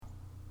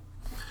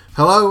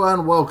Hello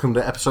and welcome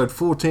to episode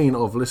 14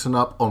 of Listen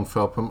Up on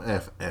Felpham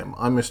FM.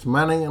 I'm Mr.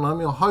 Manning and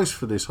I'm your host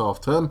for this half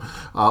term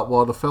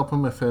while the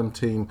Felpham FM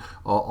team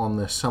are on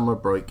their summer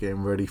break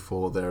getting ready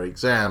for their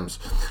exams.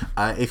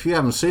 If you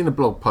haven't seen the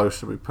blog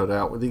post that we put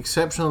out, with the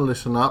exception of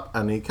Listen Up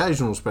and the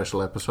occasional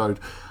special episode,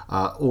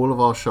 all of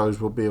our shows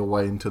will be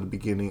away until the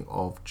beginning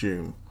of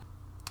June.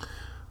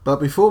 But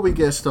before we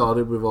get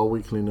started with our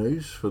weekly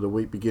news for the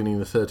week beginning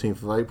the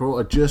 13th of April,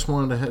 I just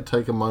wanted to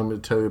take a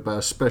moment to tell you about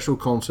a special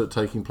concert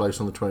taking place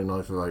on the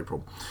 29th of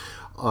April.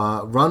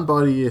 Run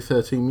by the Year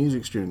 13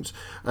 music students.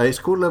 It's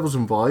called Levels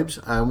and Vibes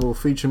and will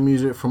feature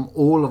music from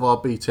all of our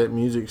BTEC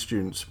music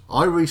students.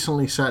 I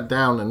recently sat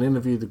down and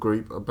interviewed the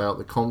group about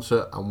the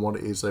concert and what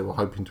it is they were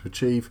hoping to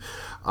achieve,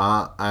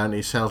 and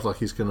it sounds like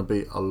it's going to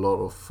be a lot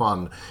of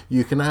fun.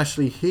 You can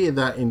actually hear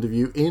that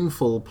interview in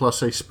full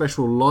plus a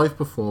special live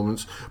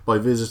performance by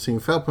visiting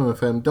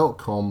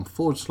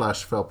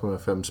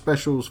felphamfm.com/FelphamFM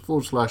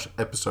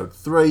specials/episode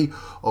 3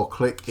 or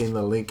click in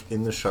the link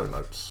in the show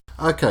notes.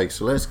 Okay,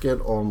 so let's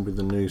get on with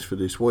the news for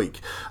this week.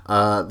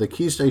 The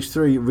Key Stage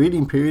 3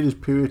 reading period is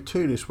period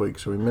 2 this week,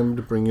 so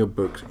remember to bring your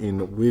books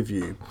in with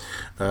you.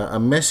 A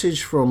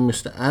message from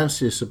Mr.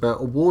 Ansis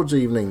about awards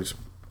evenings.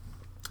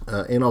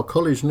 In our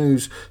college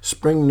news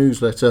spring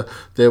newsletter,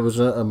 there was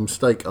a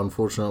mistake,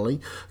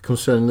 unfortunately,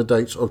 concerning the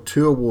dates of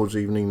 2 awards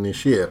evening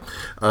this year.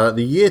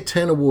 The Year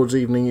 10 awards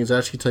evening is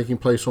actually taking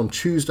place on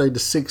Tuesday the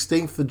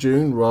 16th of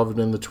June rather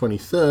than the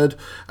 23rd,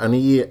 and the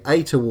Year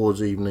 8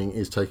 awards evening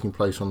is taking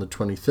place on the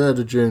 23rd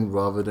of June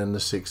rather than the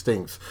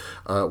 16th.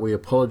 We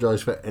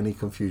apologise for any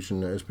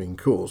confusion that has been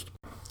caused.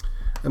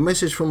 A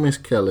message from Miss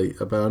Kelly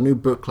about a new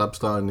book club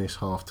starting this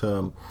half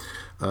term.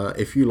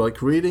 If you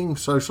like reading,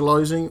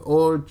 socialising,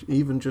 or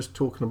even just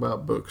talking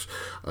about books,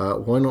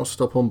 why not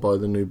stop on by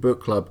the new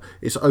book club?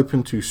 It's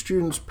open to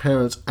students,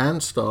 parents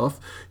and staff.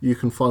 You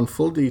can find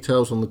full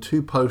details on the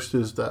 2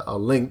 posters that are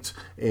linked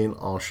in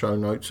our show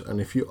notes,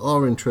 and if you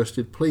are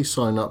interested, please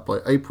sign up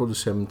by April the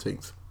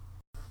 17th.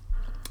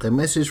 A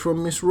message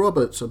from Miss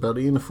Roberts about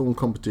the Interform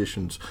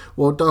competitions.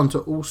 Well done to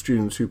all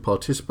students who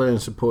participated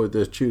and supported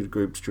their tutor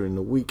groups during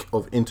the week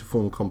of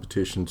Interform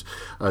competitions.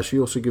 She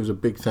also gives a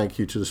big thank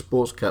you to the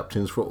sports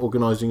captains for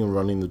organising and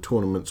running the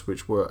tournaments,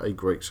 which were a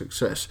great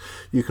success.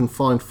 You can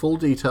find full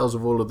details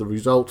of all of the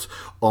results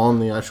on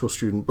the actual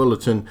student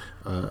bulletin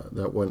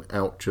that went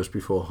out just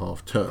before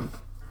half term.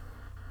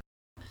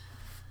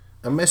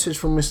 A message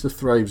from Mr.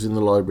 Thraves in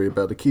the library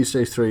about the Key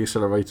Stage 3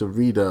 Accelerator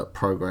Reader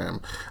Programme.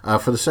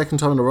 For the second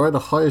time in a row, the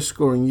highest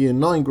scoring Year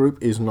 9 group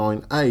is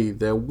 9A.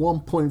 Their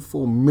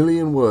 1.4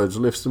 million words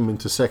lifts them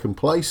into second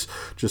place,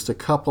 just a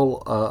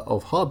couple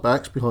of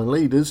hardbacks behind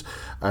leaders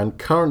and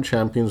current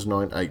champions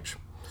 9H.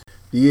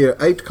 The Year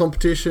 8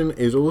 competition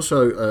is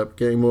also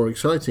getting more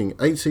exciting.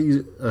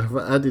 8C have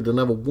added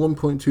another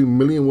 1.2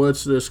 million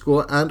words to their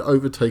score and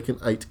overtaken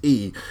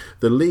 8E.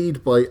 The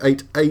lead by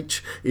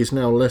 8H is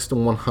now less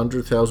than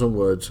 100,000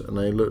 words, and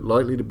they look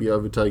likely to be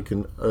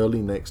overtaken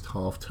early next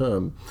half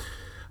term.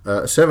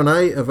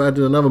 7A have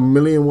added another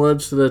million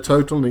words to their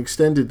total and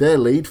extended their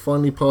lead,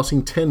 finally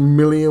passing 10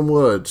 million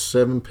words.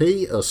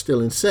 7P are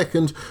still in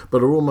second,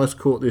 but are almost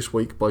caught this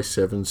week by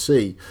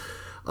 7C.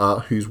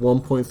 Whose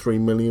 1.3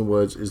 million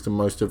words is the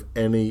most of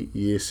any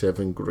Year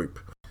 7 group.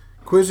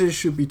 Quizzes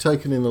should be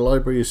taken in the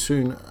library as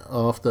soon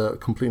after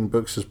completing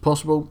books as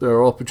possible. There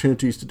are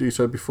opportunities to do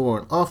so before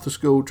and after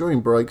school,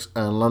 during breaks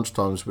and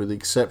lunchtimes, with the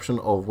exception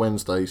of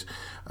Wednesdays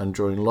and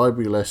during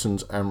library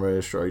lessons and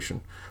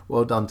registration.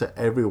 Well done to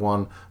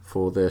everyone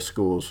for their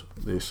scores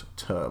this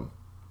term.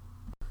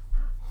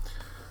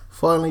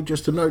 Finally,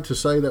 just a note to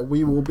say that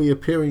we will be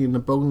appearing in the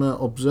Bognor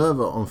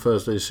Observer on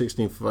Thursday the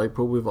 16th of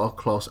April with our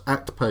class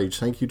act page.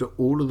 Thank you to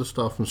all of the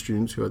staff and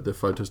students who had their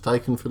photos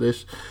taken for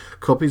this.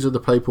 Copies of the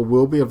paper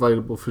will be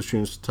available for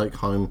students to take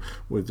home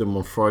with them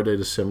on Friday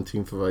the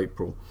 17th of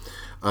April.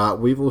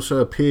 We've also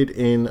appeared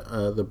in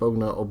the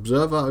Bognor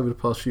Observer over the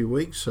past few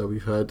weeks. So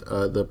we've had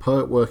the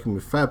poet working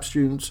with Fab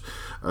students,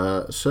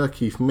 Sir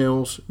Keith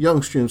Mills,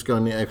 young students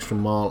going the extra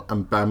mile,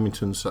 and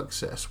badminton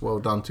success. Well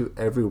done to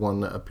everyone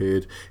that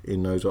appeared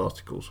in those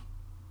articles.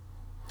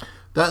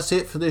 That's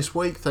it for this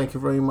week. Thank you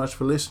very much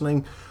for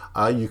listening.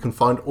 You can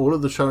find all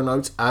of the show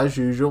notes as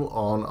usual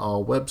on our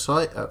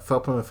website at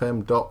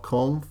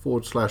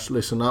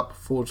felphamfm.com/listen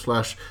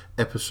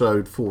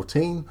up/episode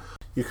 14.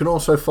 You can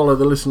also follow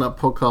the Listen Up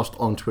podcast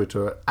on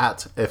Twitter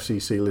at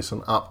FCC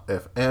Listen Up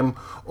FM,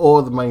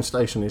 or the main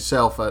station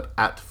itself at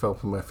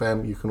Felpham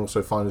FM. You can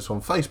also find us on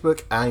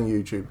Facebook and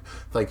YouTube.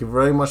 Thank you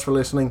very much for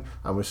listening,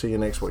 and we'll see you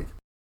next week.